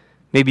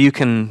 Maybe you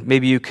can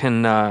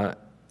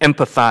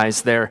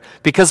empathize there.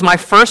 Because my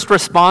first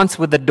response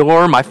with the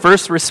door, my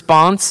first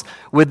response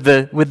with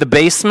the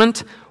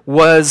basement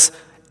was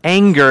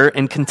anger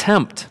and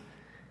contempt.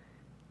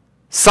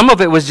 Some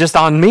of it was just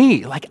on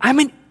me. Like, I'm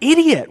an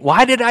idiot.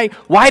 Why did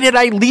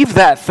I leave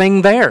that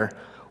thing there?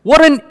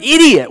 What an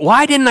idiot.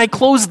 Why didn't I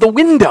close the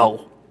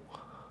window?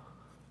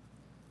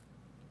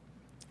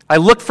 I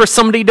looked for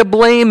somebody to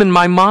blame in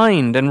my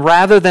mind, and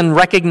rather than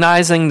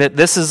recognizing that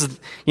this is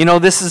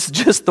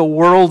just the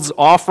world's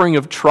offering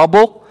of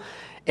trouble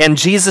and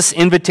Jesus'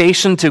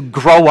 invitation to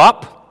grow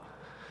up.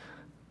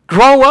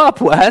 Grow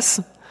up,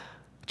 Wes.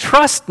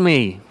 Trust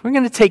me. We're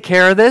going to take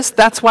care of this.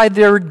 That's why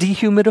there are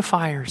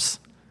dehumidifiers.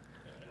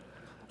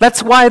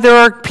 That's why there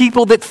are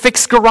people that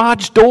fix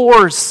garage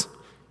doors.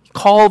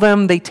 Call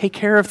them, they take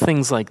care of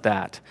things like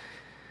that.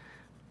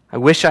 I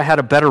wish I had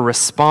a better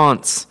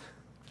response,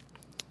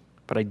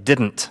 but I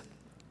didn't.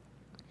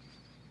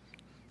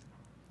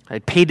 I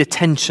paid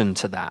attention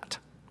to that.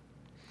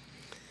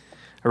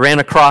 I ran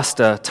across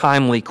a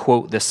timely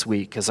quote this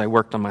week as I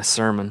worked on my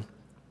sermon.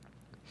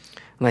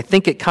 And I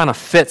think it kind of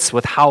fits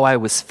with how I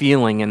was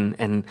feeling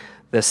and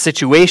the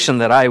situation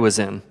that I was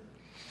in.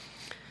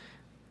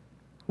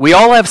 We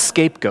all have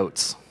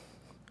scapegoats.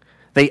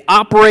 They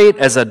operate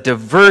as a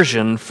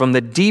diversion from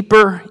the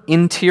deeper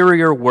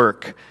interior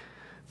work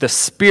the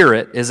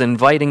Spirit is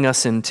inviting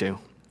us into.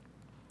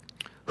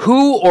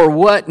 Who or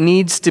what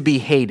needs to be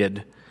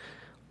hated,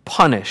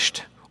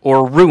 punished,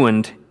 or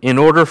ruined in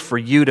order for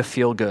you to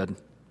feel good?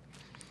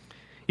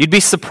 You'd be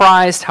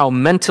surprised how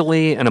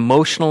mentally and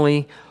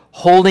emotionally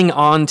holding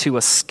on to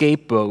a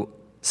scapegoat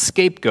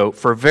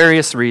for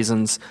various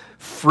reasons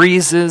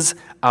freezes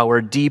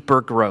our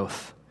deeper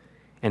growth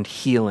and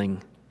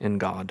healing in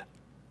God.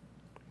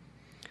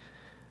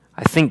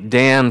 I think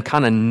Dan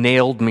kind of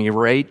nailed me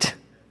right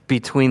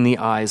between the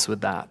eyes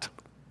with that.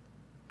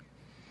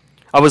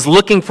 I was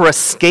looking for a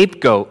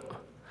scapegoat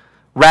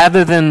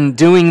rather than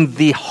doing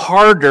the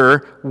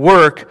harder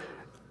work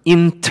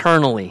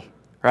internally,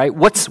 right?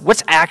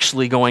 What's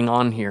actually going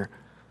on here?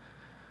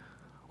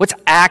 What's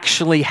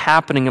actually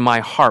happening in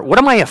my heart? What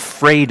am I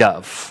afraid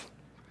of?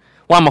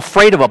 Well, I'm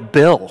afraid of a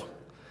bill.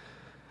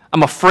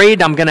 I'm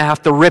afraid I'm going to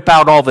have to rip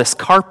out all this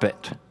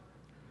carpet.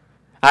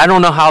 I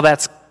don't know how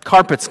that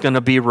carpet's going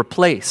to be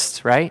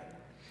replaced, right?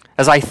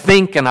 As I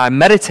think and I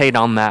meditate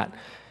on that,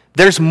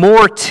 there's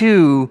more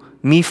to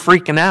me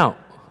freaking out,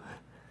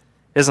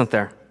 isn't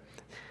there?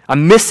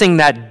 I'm missing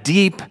that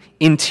deep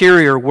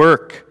interior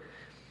work.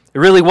 It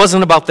really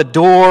wasn't about the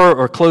door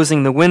or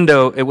closing the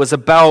window. It was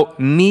about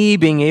me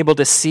being able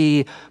to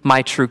see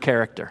my true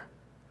character.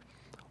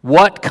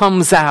 What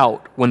comes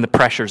out when the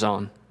pressure's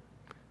on?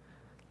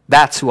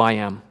 That's who I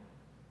am.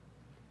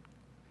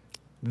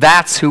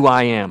 That's who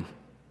I am.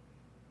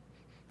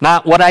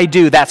 Not what I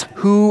do, that's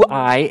who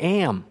I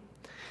am.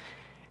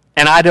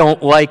 And I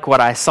don't like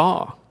what I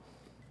saw.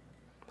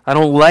 I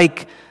don't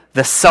like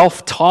the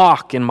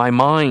self-talk in my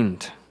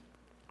mind.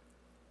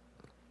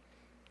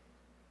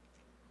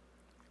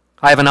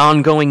 I have an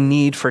ongoing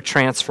need for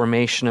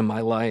transformation in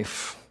my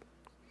life.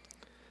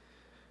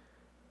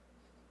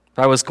 If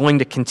I was going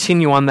to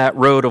continue on that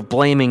road of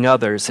blaming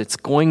others, it's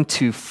going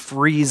to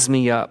freeze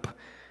me up.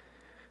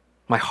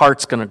 My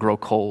heart's going to grow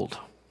cold.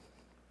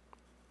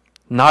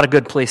 Not a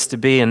good place to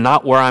be, and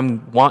not where I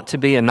want to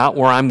be, and not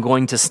where I'm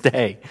going to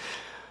stay.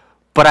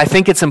 But I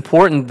think it's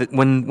important that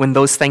when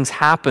those things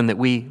happen, that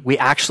we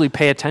actually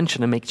pay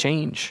attention and make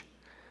change.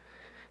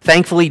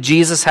 Thankfully,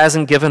 Jesus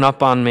hasn't given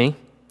up on me.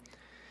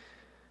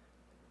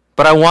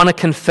 But I want to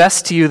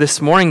confess to you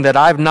this morning that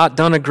I've not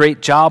done a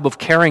great job of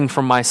caring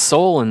for my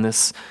soul in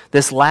this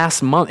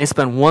last month. It's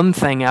been one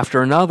thing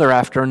after another,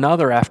 after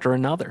another, after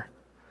another.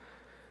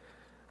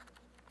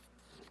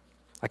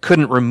 I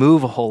couldn't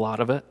remove a whole lot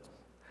of it.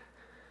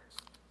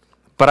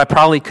 But I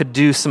probably could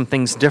do some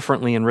things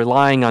differently in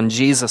relying on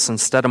Jesus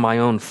instead of my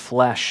own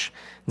flesh,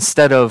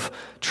 instead of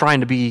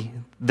trying to be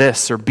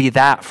this or be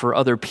that for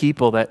other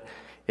people, that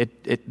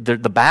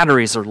the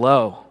batteries are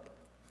low.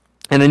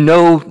 And I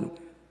know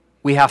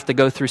we have to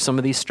go through some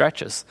of these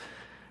stretches,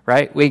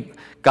 right?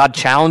 God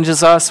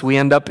challenges us. We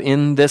end up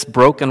in this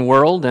broken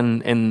world,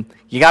 and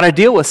you got to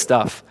deal with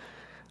stuff.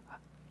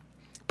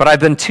 But I've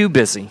been too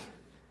busy.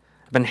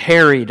 I've been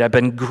harried. I've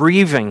been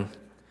grieving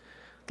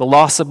the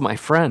loss of my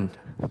friend.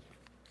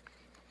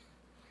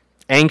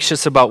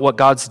 Anxious about what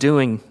God's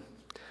doing.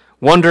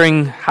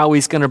 Wondering how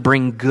he's going to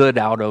bring good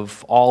out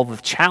of all the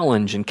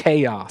challenge and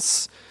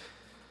chaos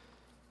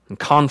and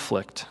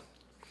conflict.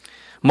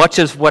 Much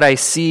of what I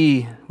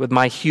see with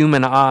my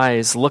human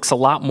eyes looks a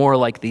lot more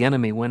like the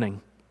enemy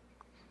winning.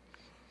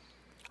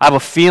 I have a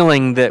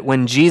feeling that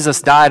when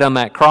Jesus died on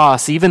that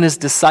cross, even his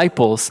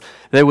disciples,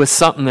 there was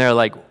something there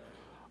like,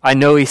 I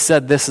know he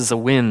said this is a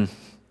win,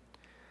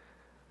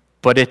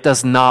 but it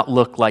does not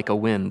look like a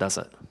win, does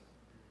it?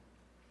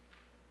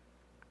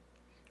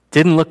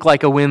 Didn't look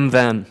like a win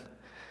then.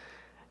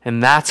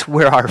 And that's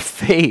where our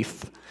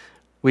faith,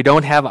 we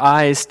don't have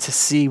eyes to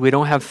see, we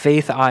don't have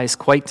faith eyes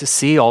quite to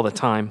see all the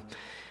time.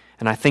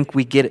 And I think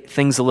we get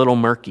things a little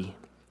murky.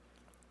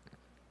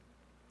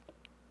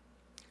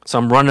 So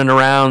I'm running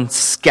around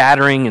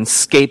scattering and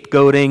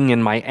scapegoating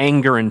in my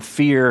anger and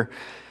fear.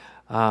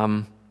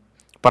 But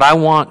I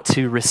want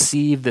to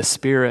receive the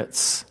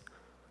Spirit's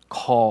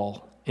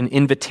call, an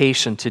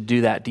invitation to do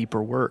that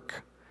deeper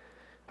work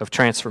of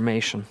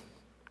transformation.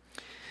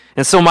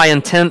 And so my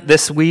intent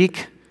this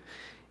week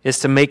is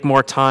to make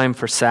more time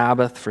for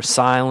Sabbath, for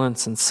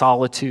silence and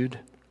solitude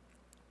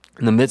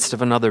in the midst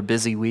of another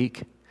busy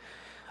week.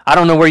 I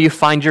don't know where you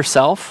find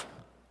yourself.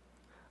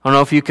 I don't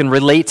know if you can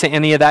relate to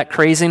any of that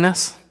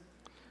craziness.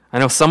 I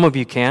know some of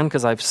you can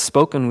because I've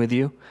spoken with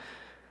you.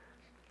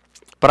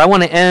 But I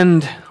want to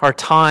end our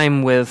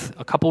time with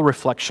a couple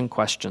reflection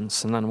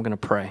questions, and then I'm going to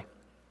pray.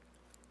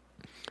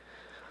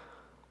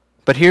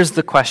 But here's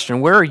the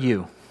question. Where are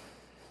you?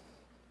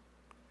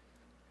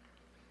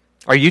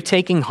 Are you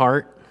taking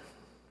heart,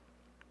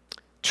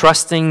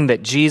 trusting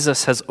that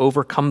Jesus has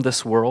overcome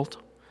this world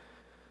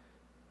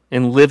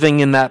and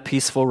living in that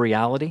peaceful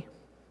reality?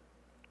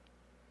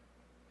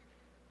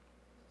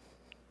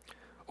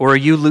 Or are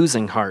you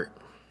losing heart,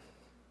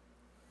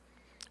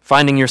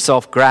 finding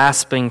yourself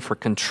grasping for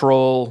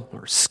control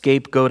or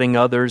scapegoating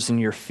others in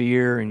your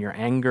fear and your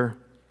anger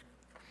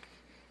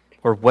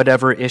or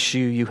whatever issue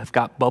you have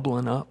got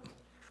bubbling up?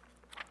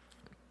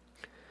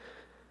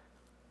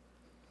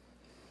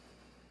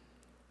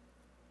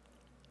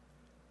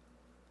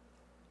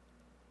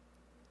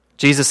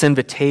 Jesus'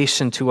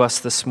 invitation to us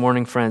this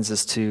morning, friends,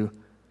 is to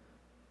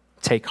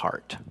take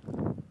heart.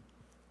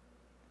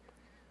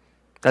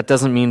 That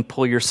doesn't mean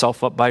pull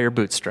yourself up by your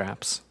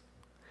bootstraps.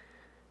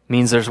 It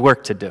means there's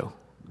work to do.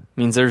 It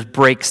means there's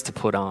brakes to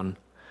put on.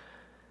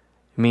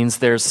 It means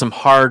there's some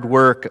hard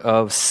work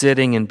of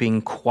sitting and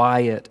being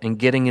quiet and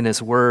getting in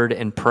his word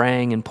and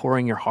praying and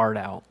pouring your heart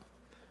out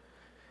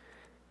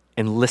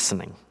and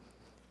listening.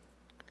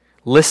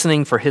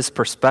 Listening for his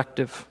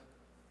perspective.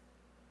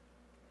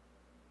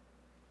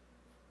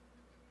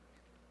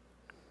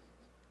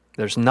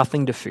 There's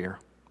nothing to fear.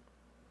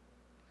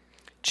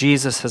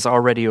 Jesus has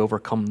already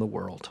overcome the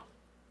world.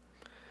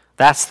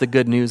 That's the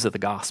good news of the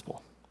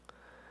gospel.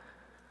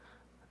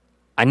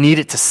 I need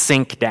it to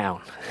sink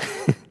down.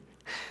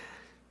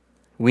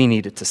 We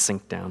need it to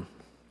sink down.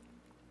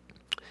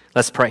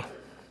 Let's pray.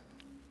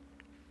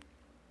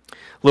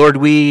 Lord,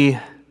 we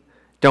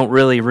don't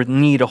really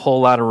need a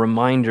whole lot of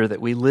reminder that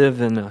we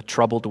live in a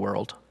troubled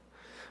world,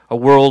 a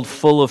world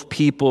full of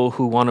people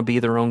who want to be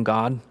their own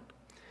God.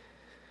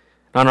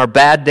 On our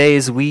bad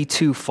days, we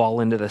too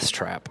fall into this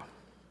trap.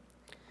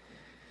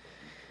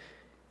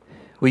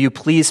 Will you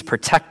please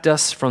protect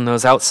us from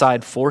those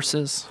outside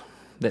forces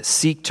that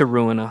seek to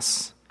ruin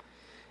us?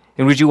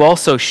 And would you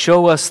also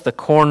show us the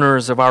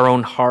corners of our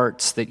own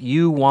hearts that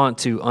you want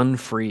to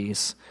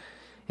unfreeze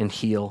and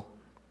heal?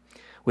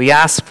 We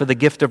ask for the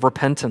gift of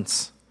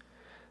repentance,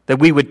 that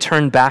we would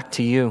turn back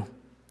to you,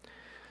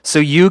 so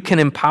you can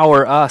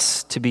empower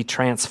us to be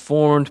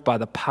transformed by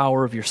the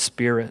power of your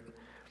Spirit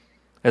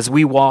as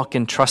we walk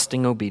in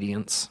trusting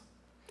obedience.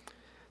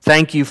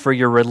 Thank you for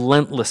your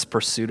relentless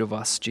pursuit of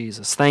us,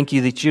 Jesus. Thank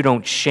you that you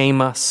don't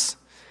shame us,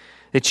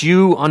 that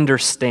you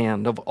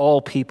understand, of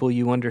all people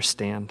you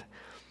understand,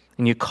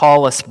 and you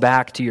call us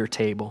back to your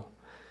table.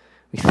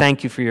 We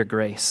thank you for your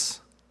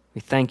grace.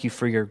 We thank you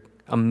for your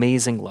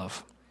amazing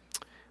love.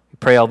 We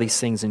pray all these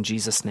things in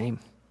Jesus' name.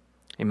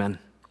 Amen.